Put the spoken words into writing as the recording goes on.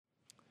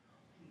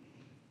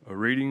A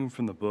reading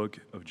from the book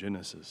of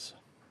Genesis.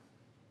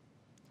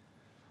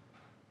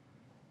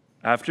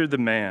 After the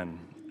man,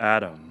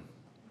 Adam,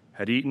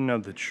 had eaten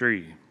of the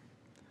tree,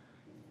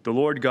 the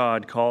Lord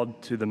God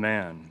called to the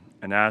man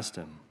and asked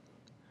him,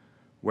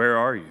 "Where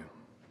are you?"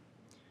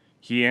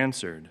 He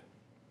answered,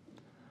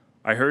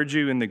 "I heard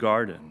you in the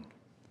garden,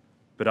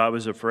 but I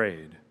was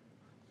afraid,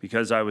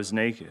 because I was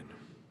naked,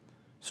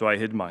 so I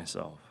hid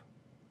myself."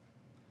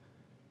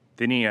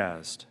 Then he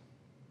asked,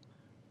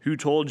 "Who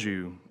told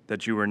you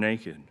that you were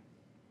naked?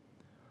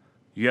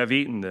 You have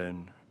eaten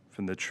then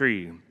from the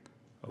tree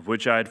of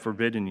which I had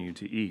forbidden you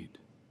to eat."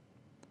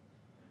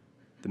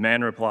 The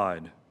man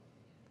replied,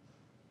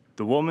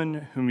 "The woman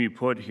whom you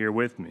put here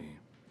with me,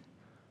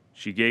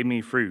 she gave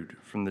me fruit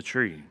from the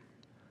tree,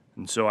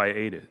 and so I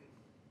ate it."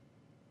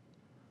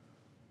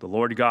 The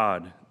Lord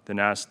God then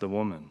asked the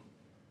woman,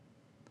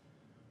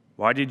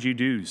 "Why did you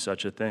do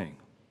such a thing?"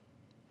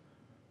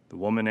 The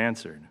woman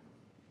answered,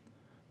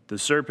 "The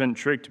serpent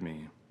tricked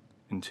me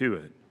into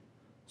it,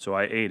 so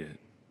I ate it."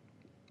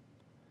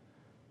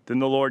 Then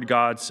the Lord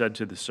God said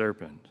to the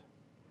serpent,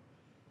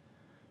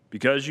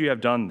 "Because you have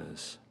done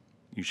this,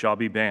 you shall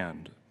be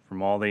banned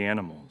from all the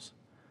animals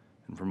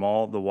and from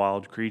all the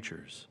wild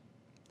creatures.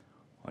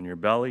 On your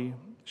belly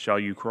shall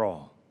you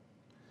crawl,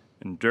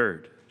 and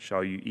dirt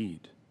shall you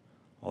eat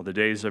all the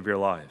days of your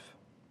life.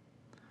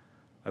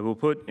 I will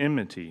put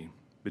enmity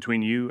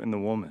between you and the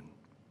woman,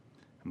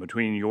 and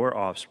between your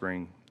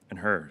offspring and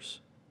hers.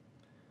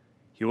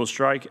 He will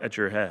strike at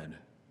your head,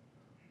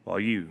 while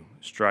you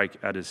strike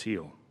at his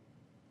heel."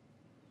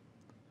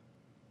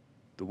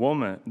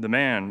 The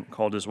man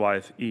called his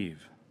wife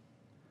Eve,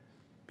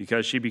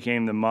 because she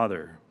became the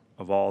mother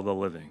of all the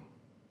living.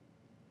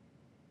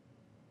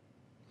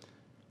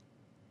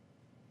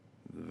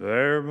 The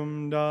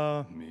Verbum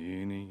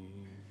Domini.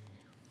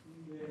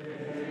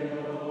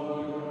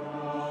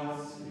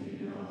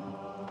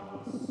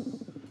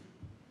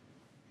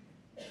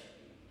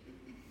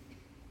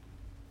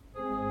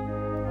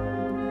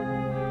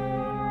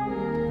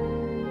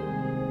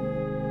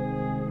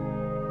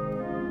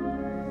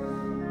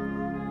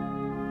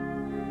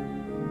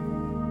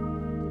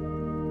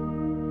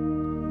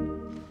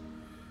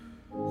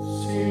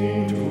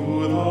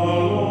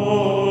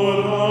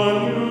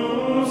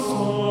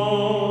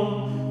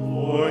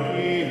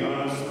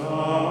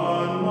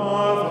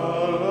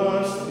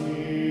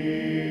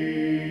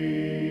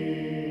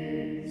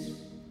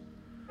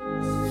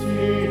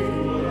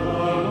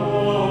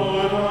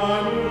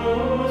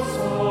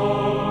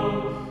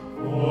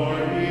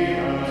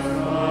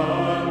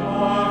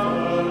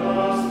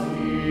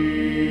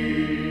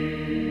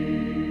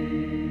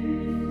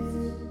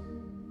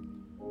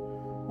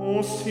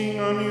 Sing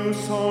a new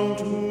song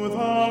to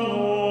the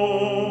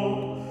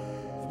Lord,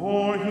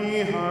 for he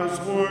has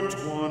worked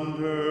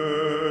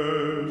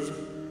wonders.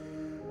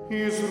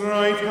 His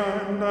right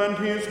hand and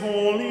his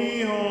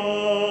holy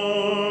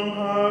arm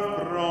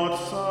have brought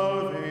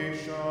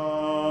salvation.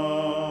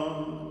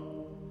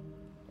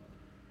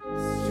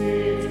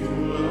 Sing to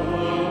the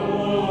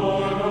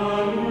Lord a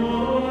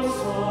new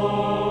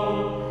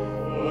song,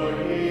 for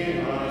he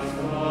has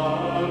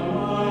done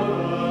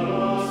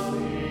marvelous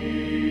things.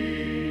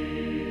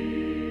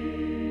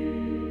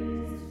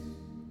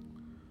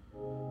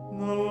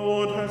 The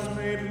Lord has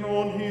made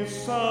known his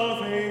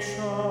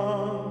salvation,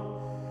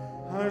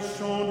 has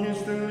shown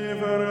his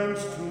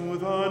deliverance to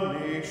the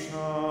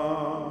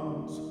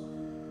nations.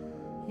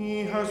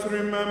 He has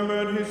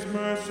remembered his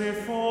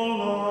merciful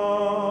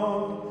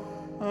love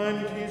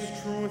and his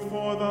truth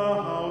for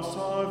the house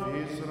of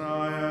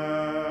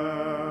Israel.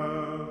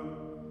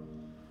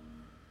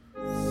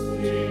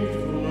 Sing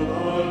to the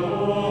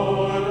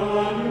Lord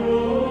a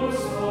new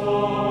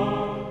song,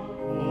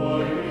 for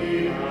he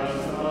has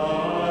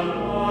done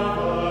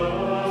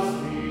marvelous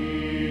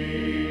things.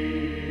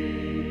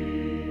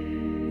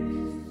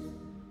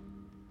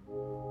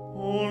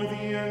 All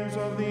the ends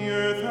of the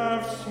earth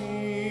have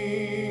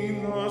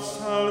seen the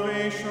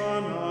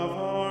salvation of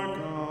our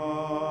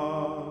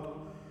God.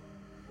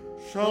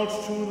 Shout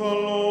to the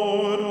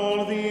Lord,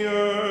 all the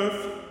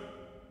earth.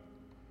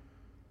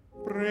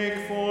 Break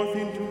forth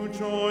into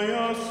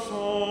joyous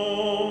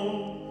song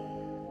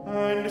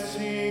and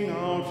sing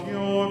out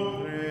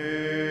your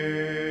praise.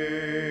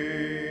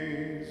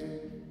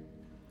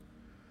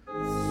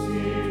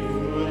 Sing to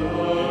the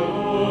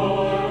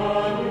Lord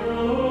a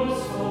new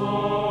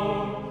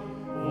song,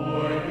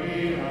 for he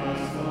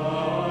has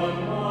done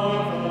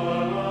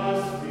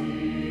marvelous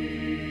things.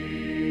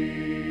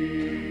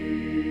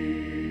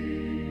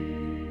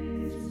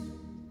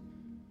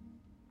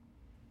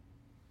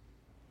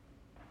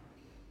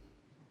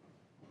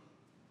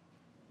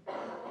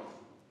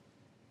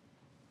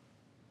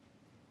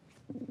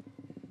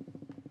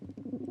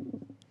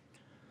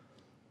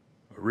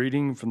 A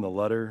reading from the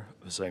letter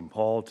of St.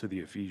 Paul to the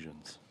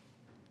Ephesians.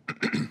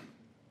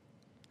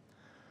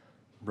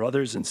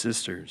 Brothers and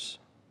sisters,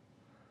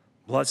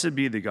 blessed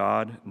be the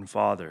God and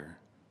Father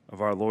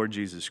of our Lord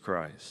Jesus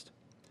Christ,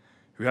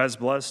 who has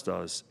blessed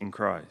us in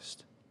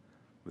Christ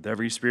with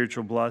every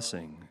spiritual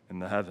blessing in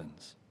the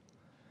heavens,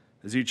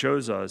 as he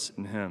chose us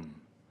in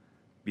him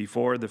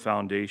before the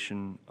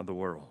foundation of the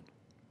world,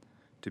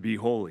 to be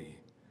holy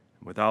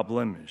and without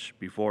blemish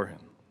before him.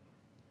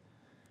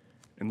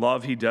 In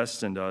love he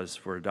destined us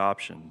for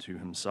adoption to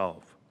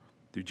himself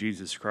through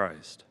Jesus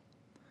Christ,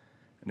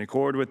 in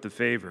accord with the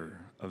favor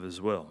of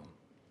his will,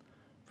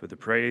 for the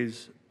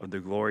praise of the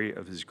glory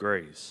of his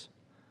grace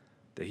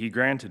that he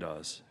granted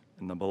us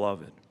in the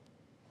Beloved.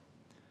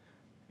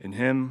 In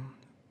him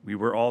we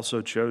were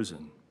also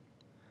chosen,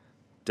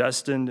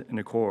 destined in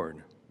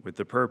accord with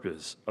the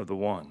purpose of the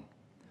one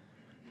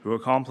who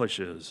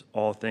accomplishes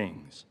all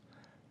things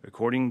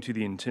according to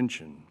the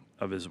intention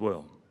of his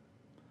will,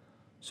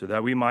 so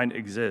that we might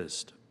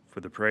exist for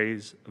the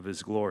praise of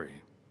his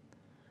glory,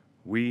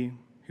 we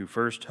who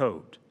first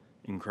hoped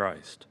in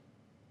Christ.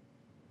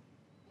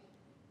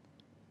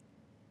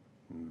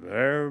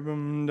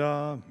 Verbum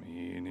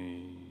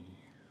Domini.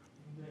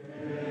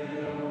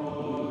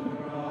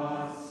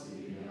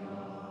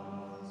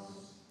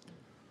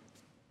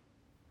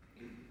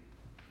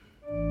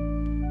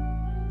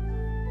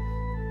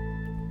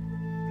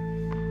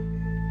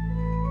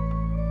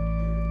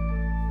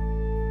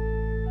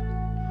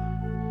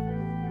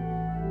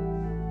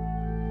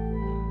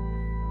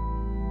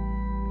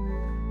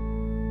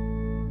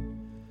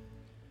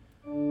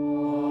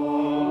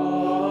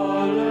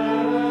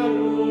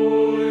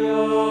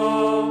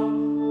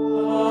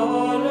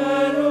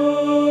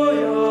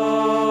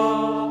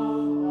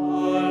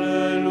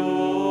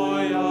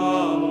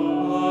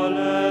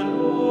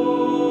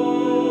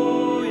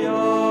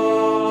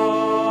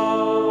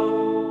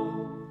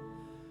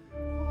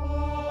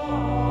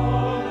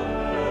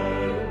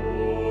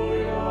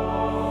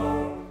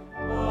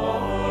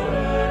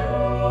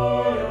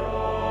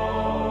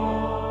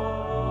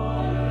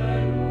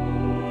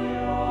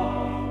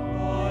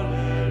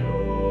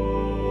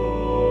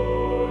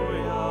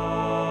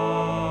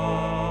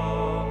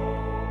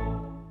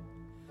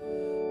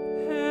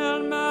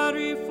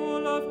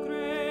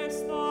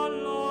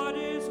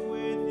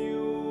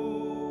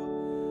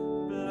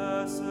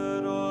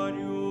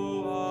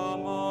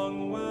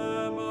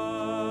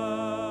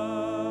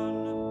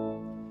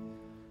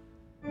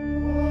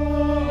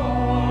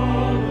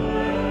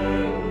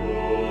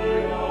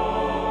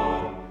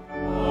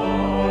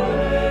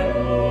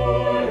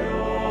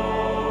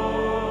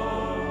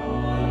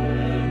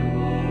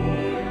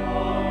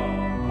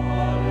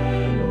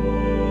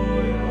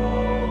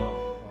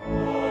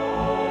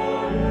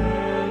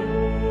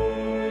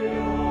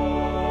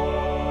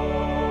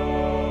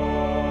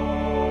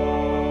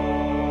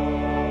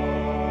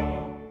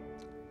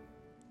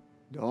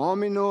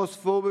 Dominos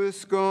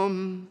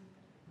vobiscum.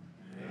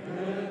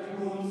 Et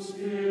cum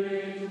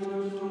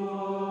spiritu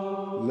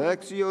tuo.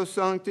 Lectio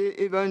Sancti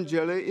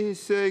Evangelii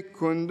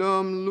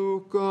secundum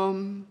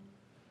Lucam.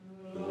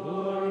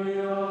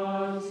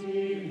 Gloria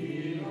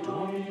tibi,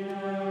 Domine.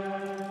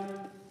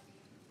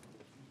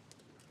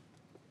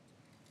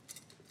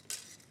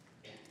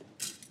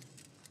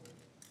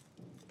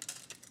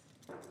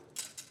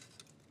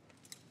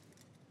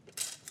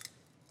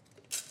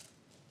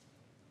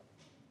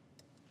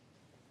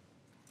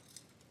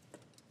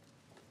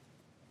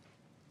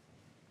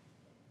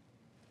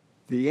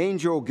 The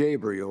angel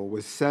Gabriel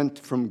was sent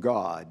from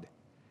God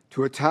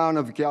to a town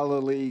of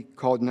Galilee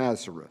called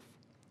Nazareth,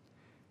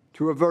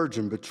 to a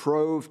virgin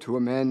betrothed to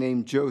a man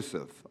named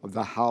Joseph of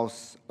the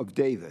house of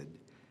David.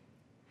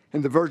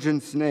 And the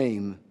virgin's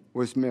name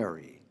was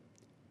Mary.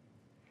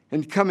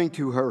 And coming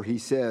to her, he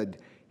said,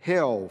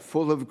 "Hail,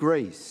 full of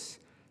grace,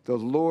 the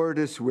Lord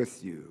is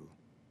with you."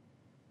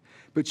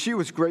 But she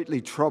was greatly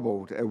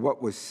troubled at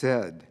what was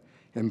said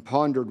and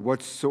pondered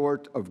what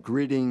sort of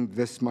greeting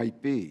this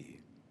might be.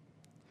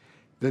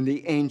 Then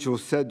the angel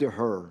said to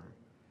her,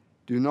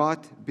 "Do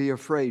not be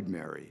afraid,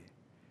 Mary,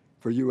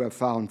 for you have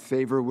found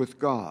favor with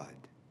God.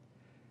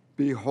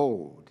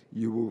 Behold,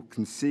 you will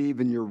conceive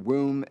in your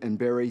womb and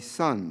bear a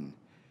son,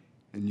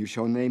 and you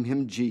shall name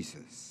him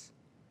Jesus.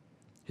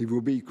 He will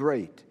be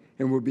great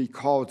and will be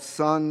called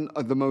Son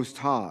of the Most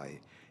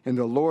High, and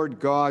the Lord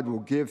God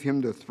will give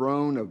him the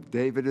throne of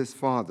David his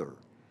father,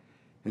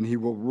 and he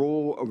will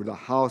rule over the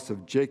house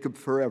of Jacob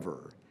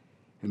forever,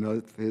 and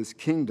of his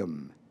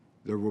kingdom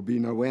there will be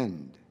no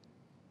end."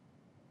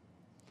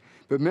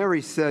 But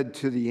Mary said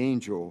to the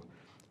angel,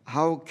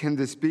 "How can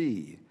this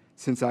be,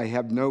 since I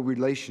have no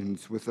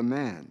relations with a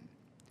man?"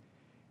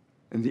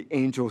 And the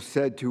angel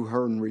said to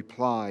her in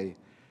reply,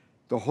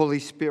 "The Holy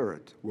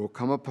Spirit will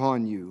come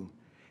upon you,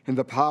 and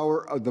the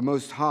power of the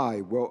Most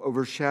High will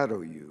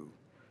overshadow you.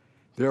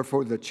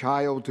 Therefore the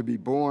child to be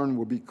born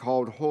will be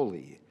called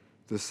Holy,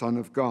 the Son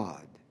of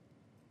God.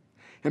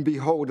 And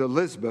behold,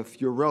 Elizabeth,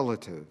 your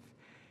relative,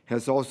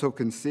 has also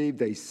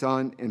conceived a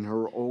son in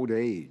her old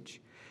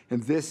age,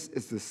 and this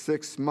is the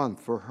 6th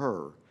month for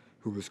her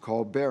who was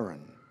called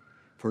barren,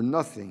 for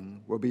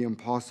nothing will be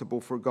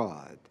impossible for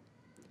God."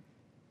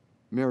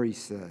 Mary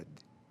said,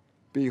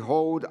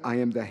 "Behold, I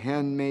am the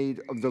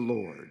handmaid of the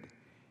Lord.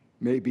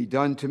 May it be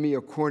done to me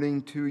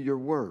according to your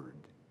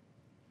word."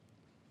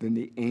 Then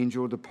the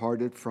angel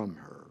departed from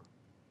her.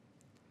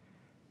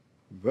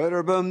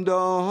 Verbum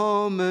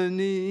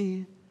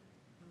Domini.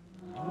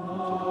 To the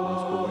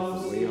gospel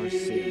wipe away our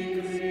sins.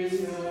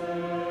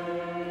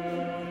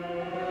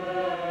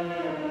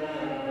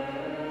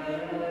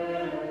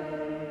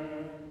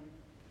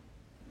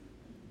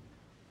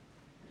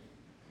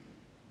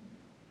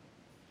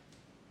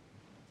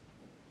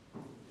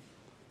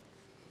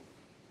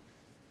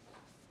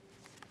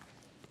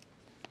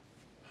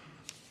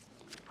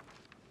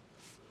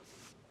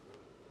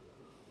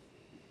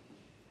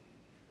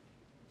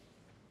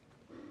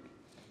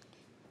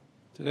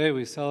 Today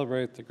we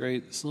celebrate the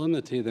great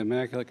solemnity, the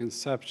Immaculate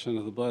Conception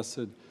of the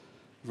Blessed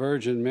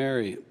Virgin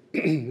Mary.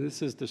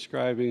 This is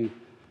describing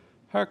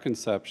her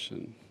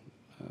conception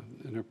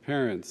and her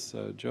parents,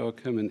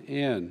 Joachim and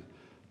Anne.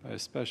 By a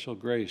special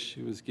grace,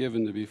 she was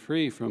given to be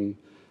free from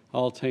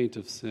all taint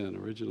of sin,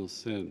 original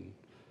sin.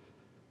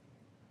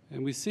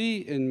 And we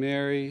see in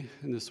Mary,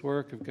 in this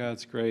work of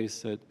God's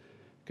grace, that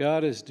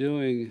God is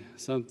doing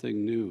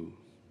something new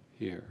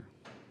here.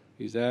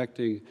 He's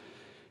acting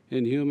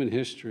in human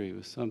history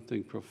with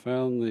something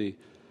profoundly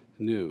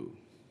new.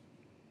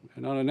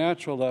 And on a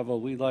natural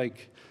level, we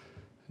like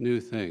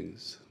new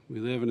things. We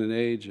live in an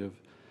age of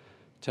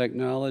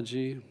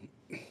technology,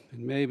 and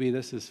maybe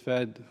this has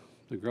fed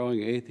the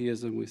growing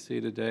atheism we see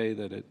today,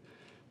 that it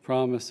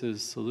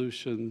promises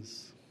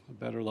solutions, a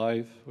better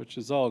life, which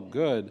is all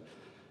good,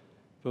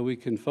 but we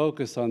can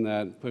focus on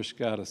that and push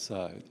God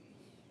aside.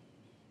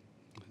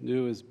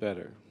 New is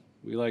better.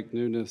 We like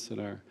newness in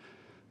our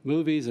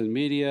movies and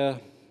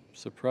media,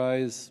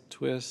 surprise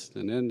twists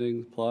and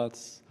ending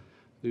plots,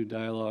 new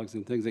dialogues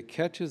and things. It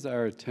catches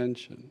our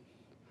attention.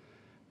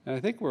 And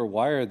I think we're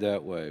wired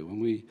that way. When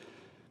we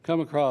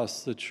come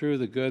across the true,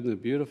 the good, and the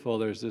beautiful,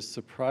 there's this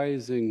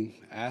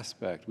surprising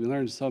aspect. We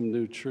learn some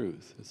new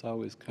truth. It's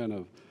always kind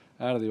of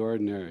out of the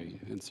ordinary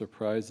and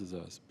surprises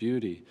us.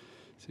 Beauty,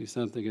 see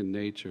something in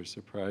nature,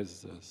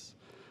 surprises us.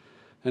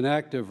 An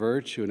act of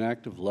virtue, an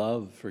act of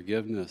love,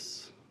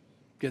 forgiveness,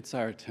 gets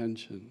our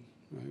attention.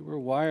 Right? We're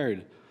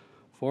wired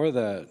for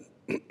that.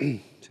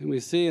 And we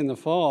see in the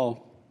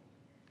fall,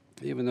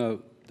 even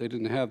though they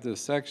didn't have this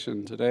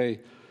section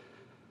today,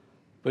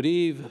 but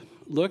Eve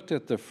looked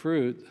at the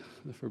fruit,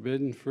 the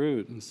forbidden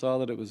fruit, and saw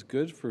that it was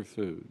good for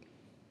food,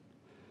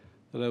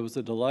 that it was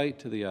a delight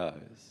to the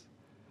eyes,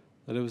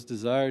 that it was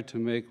desired to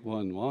make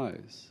one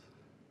wise.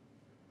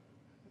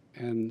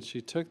 And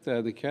she took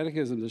that. The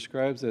Catechism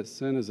describes that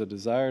sin as a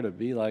desire to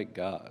be like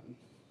God,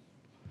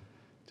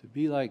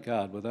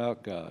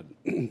 without God,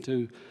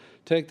 to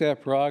take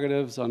that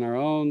prerogatives on our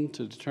own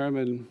to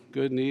determine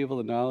good and evil,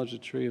 the knowledge of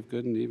the tree of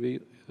good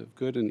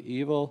and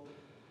evil.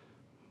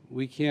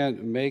 We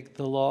can't make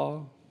the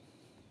law.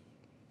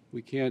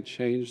 We can't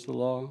change the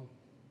law.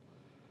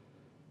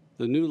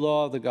 The new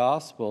law of the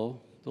gospel,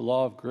 the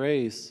law of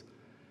grace,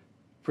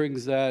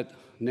 brings that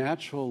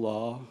natural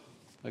law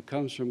that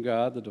comes from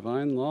God, the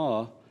divine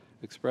law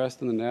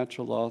expressed in the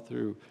natural law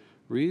through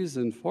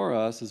reason for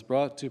us, is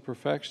brought to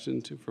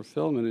perfection, to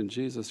fulfillment in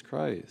Jesus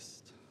Christ.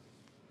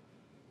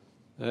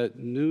 That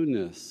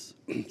newness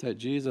that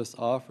Jesus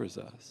offers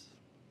us.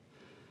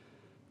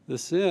 The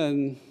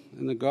sin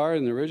in the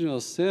garden, the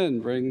original sin,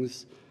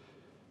 brings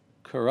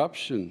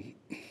corruption.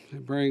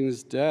 It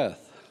brings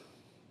death.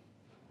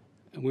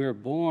 And we are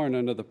born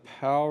under the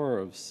power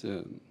of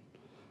sin.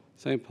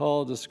 St.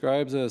 Paul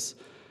describes us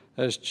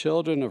as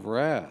children of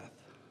wrath.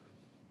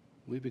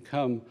 We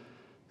become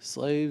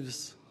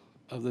slaves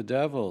of the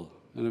devil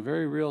in a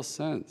very real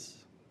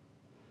sense.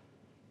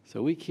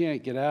 So we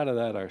can't get out of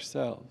that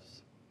ourselves.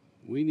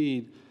 We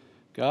need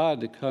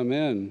God to come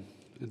in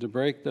and to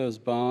break those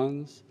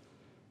bonds,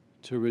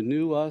 to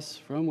renew us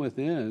from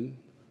within.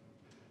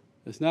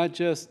 It's not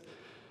just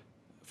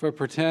for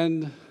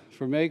pretend,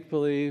 for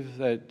make-believe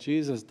that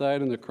Jesus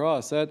died on the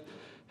cross. That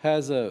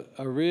has a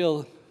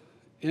real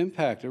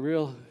impact, a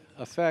real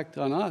effect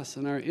on us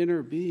and our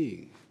inner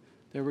being,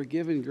 that we're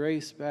given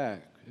grace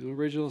back. In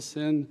original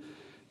sin,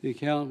 the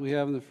account we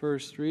have in the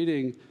first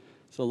reading,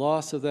 is the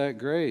loss of that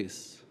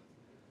grace.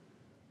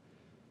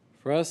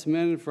 For us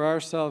men and for our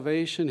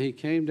salvation, he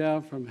came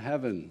down from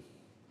heaven.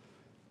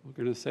 We're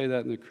going to say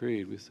that in the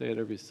Creed. We say it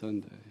every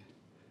Sunday.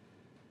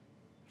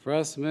 For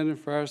us men and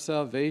for our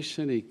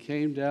salvation, he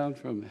came down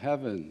from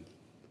heaven.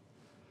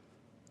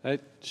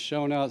 That's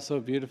shown out so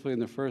beautifully in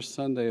the first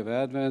Sunday of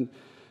Advent.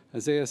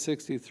 Isaiah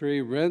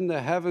 63, rend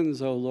the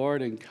heavens, O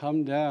Lord, and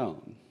come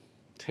down.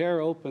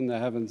 Tear open the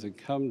heavens and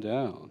come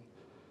down.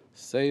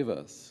 Save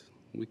us.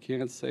 We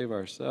can't save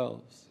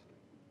ourselves.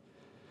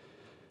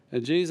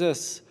 And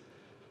Jesus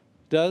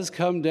does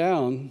come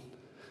down,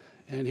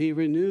 and he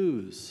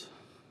renews.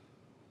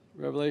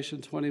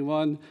 Revelation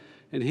 21,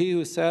 and he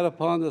who sat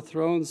upon the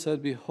throne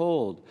said,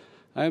 behold,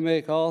 I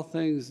make all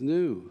things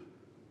new.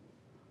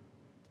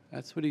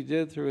 That's what he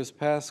did through his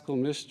paschal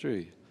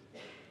mystery,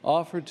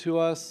 offered to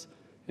us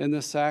in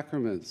the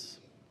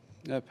sacraments.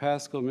 That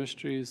paschal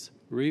mysteries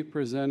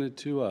represented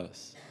to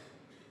us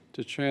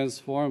to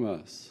transform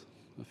us.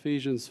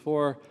 Ephesians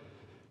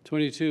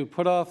 4:22,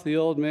 put off the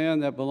old man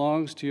that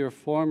belongs to your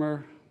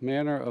former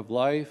manner of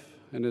life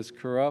and is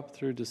corrupt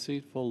through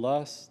deceitful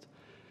lust,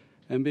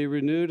 and be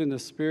renewed in the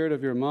spirit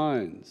of your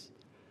minds.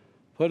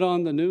 Put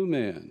on the new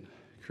man,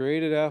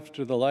 created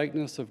after the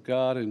likeness of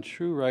God in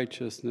true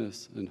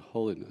righteousness and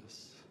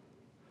holiness.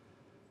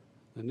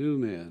 The new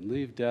man,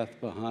 leave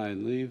death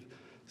behind, leave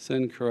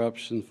sin,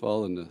 corruption,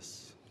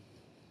 fallenness.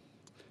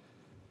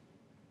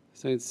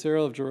 St.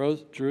 Cyril of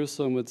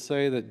Jerusalem would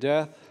say that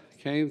death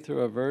came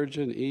through a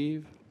virgin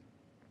Eve.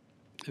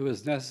 It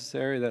was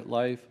necessary that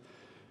life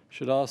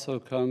should also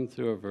come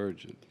through a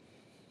virgin.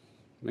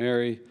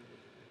 Mary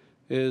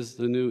is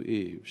the new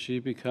Eve. She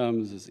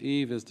becomes, as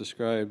Eve is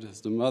described, as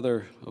the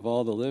mother of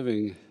all the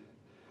living.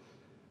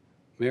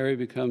 Mary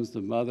becomes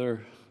the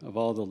mother of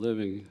all the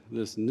living,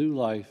 this new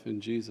life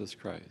in Jesus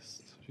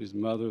Christ. She's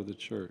mother of the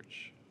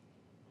church.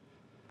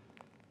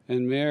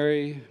 In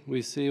Mary,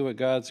 we see what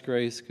God's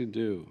grace could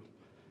do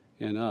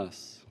in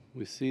us.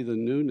 We see the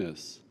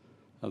newness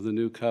of the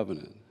new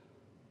covenant.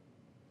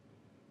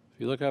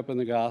 If you look up in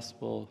the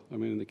gospel,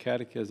 in the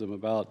catechism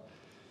about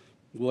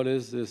what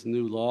is this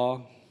new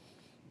law,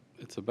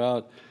 it's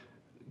about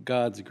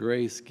God's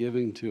grace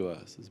giving to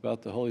us. It's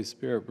about the Holy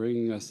Spirit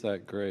bringing us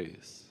that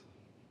grace.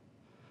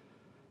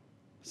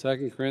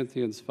 2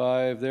 Corinthians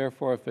 5,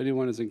 therefore, if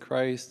anyone is in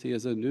Christ, he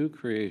is a new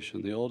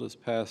creation. The old has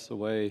passed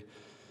away.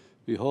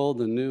 Behold,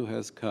 the new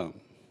has come.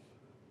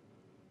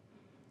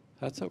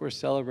 That's what we're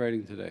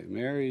celebrating today.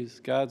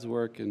 God's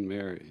work in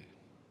Mary.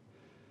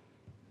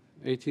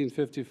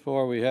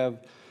 1854, we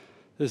have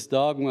this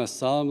dogma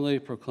solemnly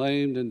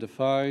proclaimed and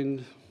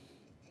defined.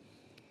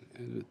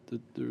 And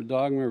the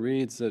dogma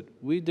reads that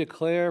we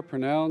declare,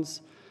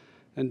 pronounce,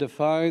 and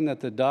define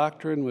that the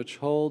doctrine which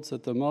holds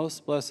that the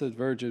most blessed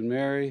Virgin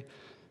Mary,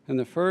 in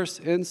the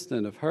first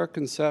instant of her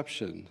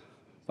conception,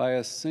 by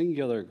a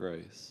singular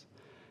grace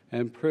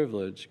and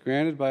privilege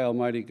granted by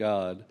Almighty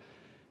God,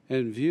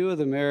 in view of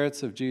the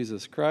merits of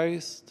Jesus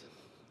Christ,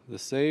 the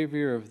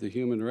Savior of the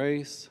human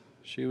race,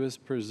 she was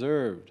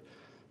preserved,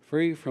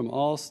 free from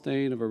all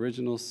stain of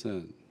original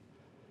sin,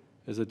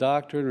 is a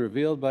doctrine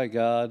revealed by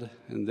God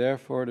and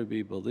therefore to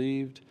be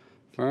believed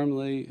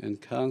firmly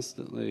and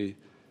constantly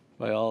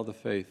by all the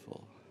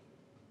faithful.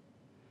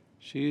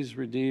 She's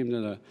redeemed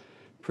in a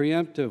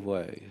preemptive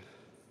way,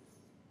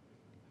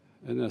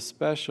 in a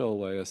special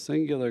way, a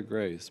singular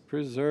grace,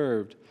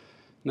 preserved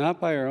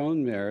not by our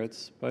own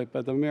merits, but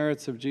by the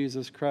merits of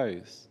Jesus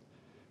Christ.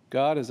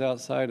 God is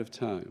outside of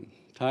time.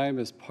 Time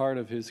is part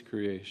of his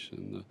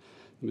creation.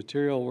 The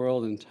material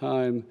world and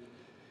time,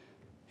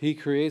 he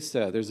creates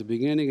that. There's a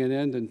beginning and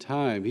end in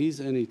time. He's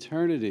in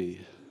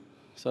eternity.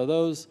 So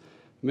those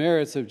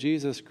merits of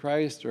Jesus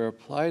Christ are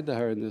applied to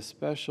her in this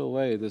special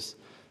way, this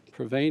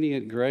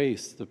prevenient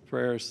grace, the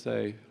prayers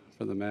say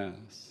for the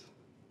Mass.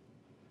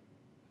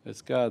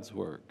 It's God's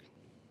work.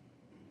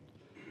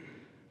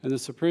 And the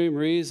supreme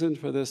reason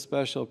for this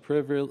special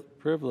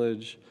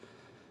privilege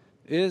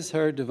is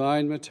her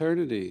divine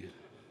maternity,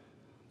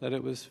 that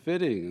it was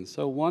fitting and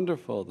so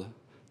wonderful.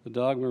 The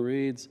dogma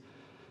reads,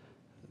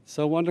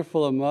 so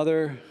wonderful a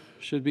mother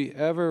should be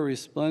ever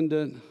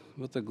resplendent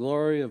with the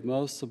glory of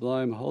most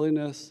sublime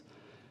holiness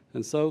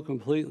and so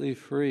completely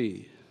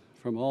free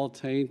from all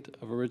taint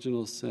of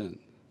original sin,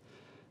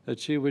 that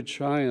she would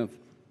triumph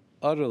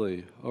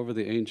utterly over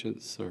the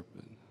ancient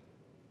serpent.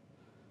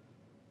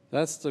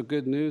 That's the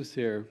good news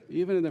here,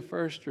 even in the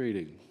first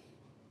reading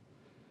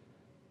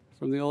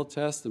from the Old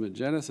Testament,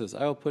 Genesis.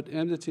 I will put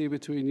enmity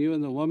between you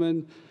and the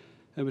woman,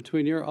 and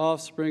between your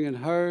offspring and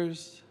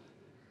hers.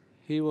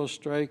 He will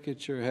strike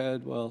at your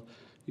head while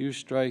you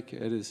strike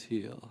at his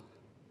heel.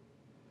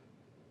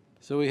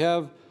 So we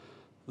have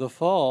the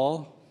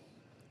fall,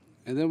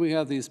 and then we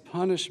have these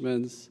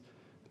punishments,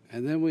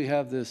 and then we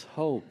have this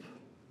hope.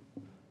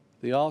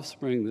 The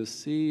offspring, the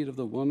seed of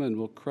the woman,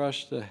 will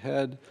crush the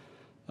head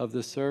of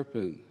the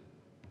serpent.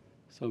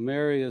 So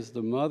Mary is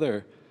the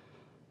mother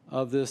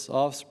of this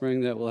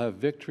offspring that will have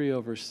victory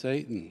over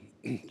Satan.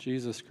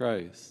 Jesus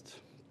Christ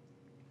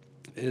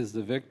is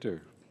the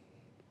victor.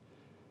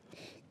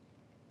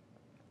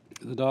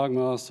 The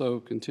dogma also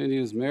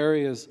continues,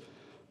 Mary is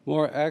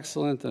more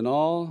excellent than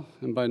all,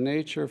 and by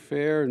nature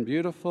fair and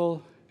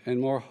beautiful, and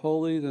more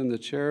holy than the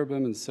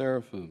cherubim and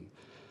seraphim,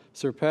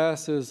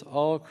 surpasses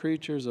all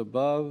creatures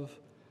above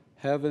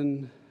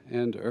heaven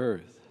and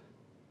earth.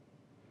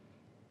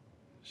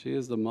 She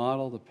is the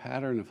model, the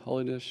pattern of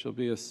holiness. She'll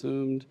be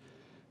assumed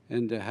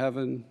into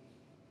heaven.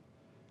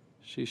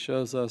 She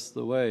shows us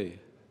the way.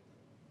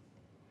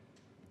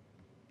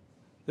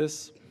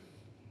 This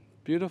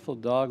beautiful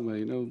dogma,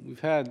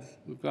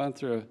 we've gone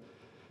through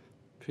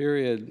a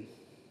period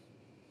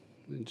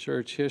in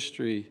church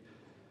history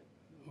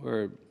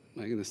where,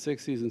 like in the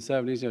 60s and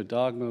 70s,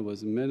 dogma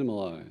was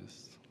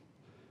minimalized.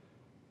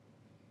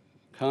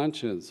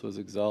 Conscience was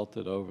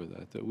exalted over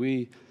that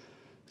we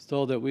was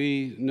told that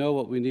we know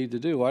what we need to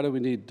do. Why do we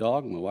need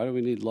dogma? Why do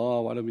we need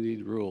law? Why do we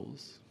need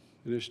rules?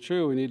 It is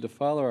true, we need to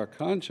follow our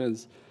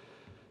conscience,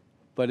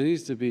 but it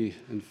needs to be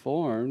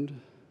informed.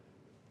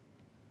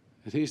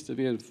 It needs to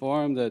be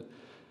informed that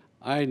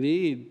I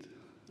need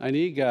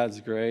God's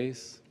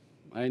grace.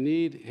 I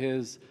need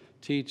his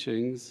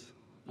teachings.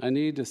 I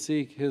need to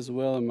seek his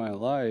will in my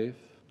life.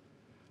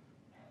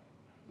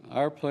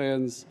 our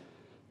plans,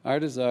 our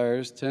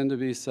desires tend to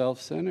be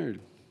self-centered.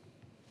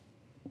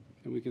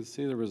 And we can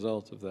see the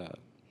result of that.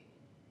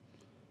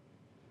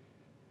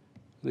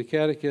 In the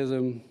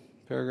Catechism,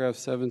 paragraph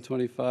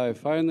 725,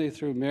 finally,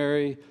 through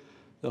Mary,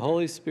 the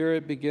Holy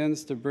Spirit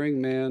begins to bring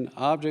man,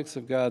 objects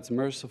of God's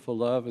merciful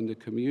love, into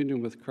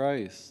communion with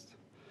Christ.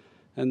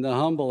 And the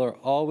humble are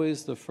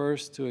always the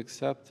first to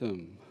accept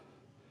him.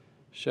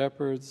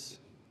 Shepherds,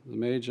 the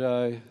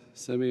Magi,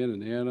 Simeon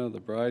and Anna, the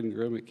bride and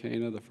groom at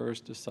Cana, the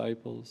first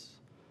disciples.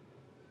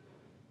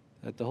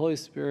 That the Holy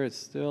Spirit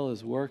still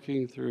is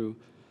working through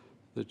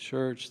the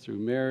church, through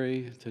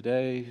Mary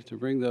today, to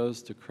bring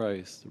those to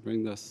Christ, to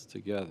bring us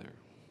together.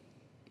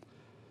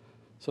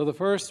 So the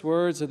first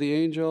words of the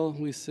angel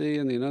we see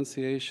in the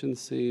Annunciation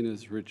scene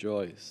is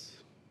rejoice.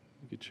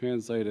 You could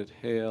translate it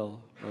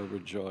hail or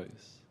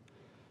rejoice.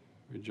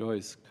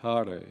 Rejoice,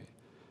 care.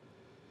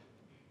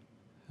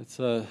 It's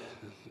a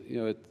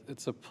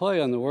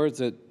play on the words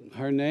that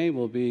her name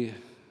will be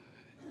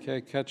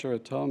ke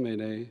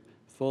keteratomene,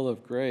 full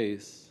of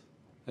grace.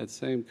 That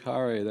same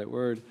care, that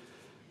word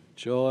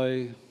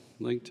joy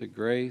linked to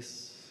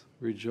grace,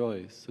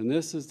 rejoice. And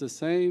this is the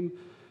same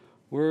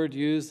word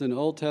used in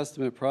Old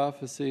Testament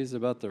prophecies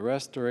about the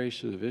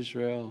restoration of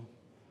Israel,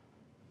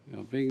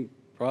 being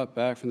brought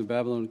back from the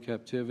Babylonian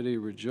captivity.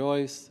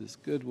 Rejoice, this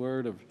good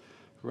word of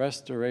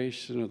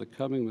restoration of the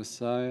coming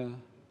Messiah.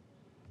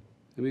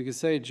 And we could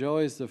say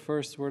joy is the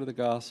first word of the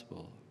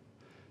gospel.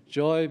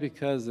 Joy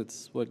because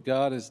it's what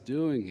God is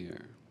doing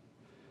here.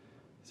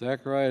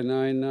 Zechariah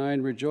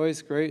 9:9,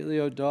 rejoice greatly,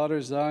 O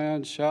daughter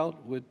Zion, shout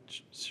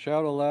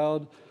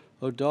aloud,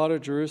 O daughter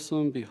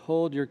Jerusalem,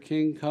 behold your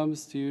king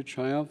comes to you,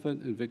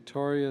 triumphant and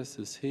victorious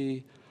is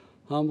he,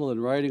 humble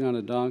and riding on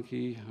a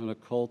donkey, on a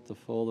colt, the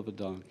foal of a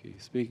donkey.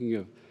 Speaking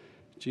of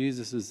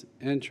Jesus'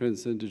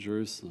 entrance into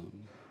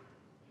Jerusalem.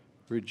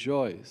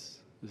 Rejoice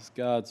is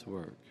God's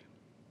work.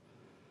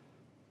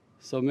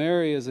 So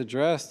Mary is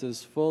addressed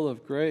as full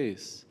of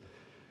grace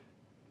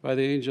by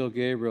the angel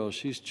Gabriel.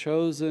 She's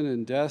chosen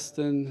and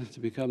destined to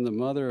become the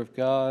mother of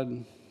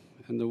God.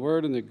 And the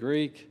word in the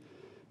Greek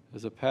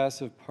is a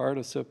passive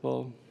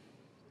participle.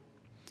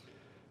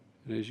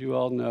 And as you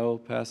all know,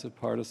 passive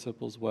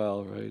participles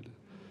well, right?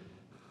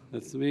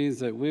 This means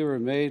that we were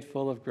made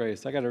full of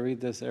grace. I got to read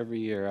this every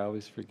year. I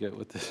always forget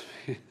what this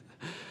means.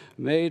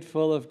 Made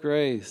full of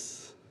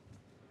grace.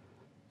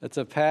 It's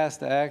a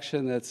past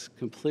action that's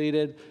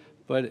completed,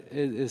 but it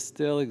is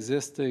still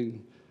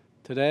existing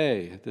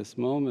today, at this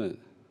moment.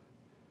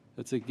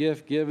 It's a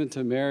gift given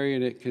to Mary,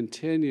 and it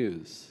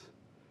continues.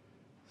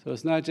 So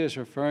it's not just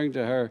referring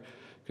to her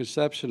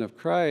conception of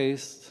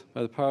Christ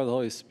by the power of the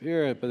Holy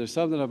Spirit, but there's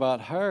something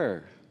about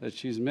her that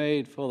she's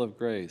made full of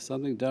grace,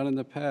 something done in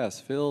the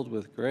past, filled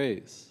with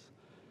grace.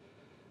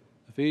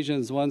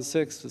 Ephesians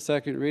 1:6, the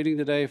second reading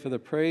today, for the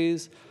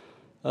praise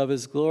of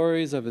his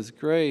glories, of his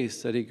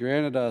grace that he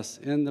granted us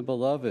in the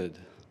beloved.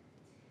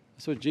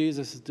 That's what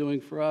Jesus is doing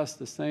for us,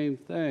 the same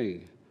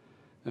thing.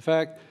 In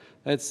fact,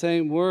 that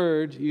same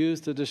word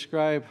used to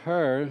describe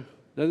her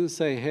doesn't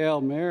say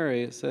Hail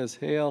Mary, it says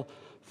Hail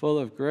full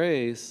of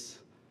grace.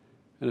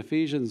 In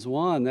Ephesians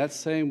 1, that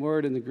same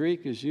word in the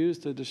Greek is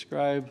used to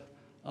describe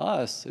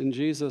us in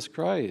Jesus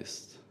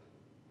Christ.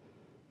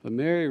 But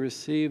Mary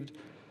received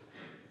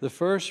the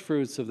first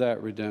fruits of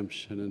that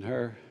redemption in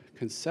her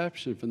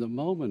conception, from the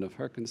moment of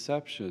her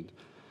conception.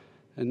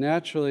 And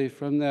naturally,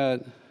 from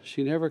that,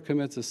 she never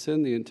commits a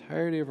sin the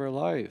entirety of her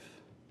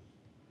life.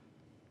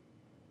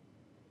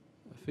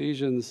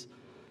 Ephesians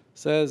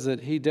says that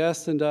he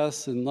destined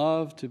us in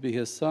love to be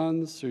his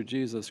sons through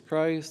Jesus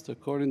Christ,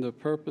 according to the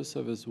purpose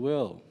of his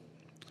will,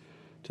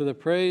 to the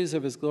praise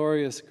of his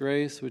glorious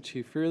grace, which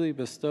he freely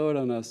bestowed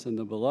on us in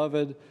the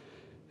beloved.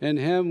 In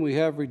him we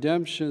have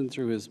redemption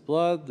through his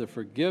blood, the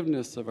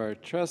forgiveness of our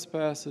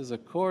trespasses,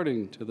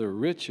 according to the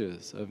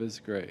riches of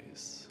his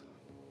grace.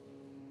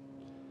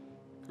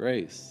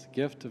 Grace,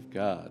 gift of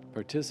God,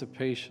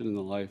 participation in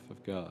the life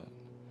of God.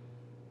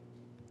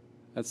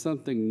 That's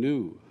something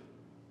new.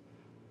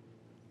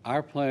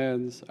 Our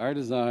plans, our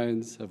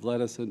designs have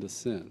led us into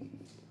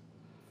sin.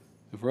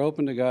 If we're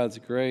open to God's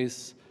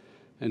grace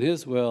and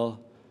his will,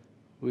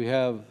 we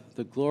have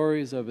the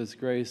glories of his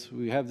grace.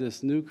 We have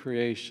this new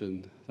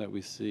creation that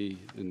we see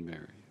in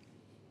Mary.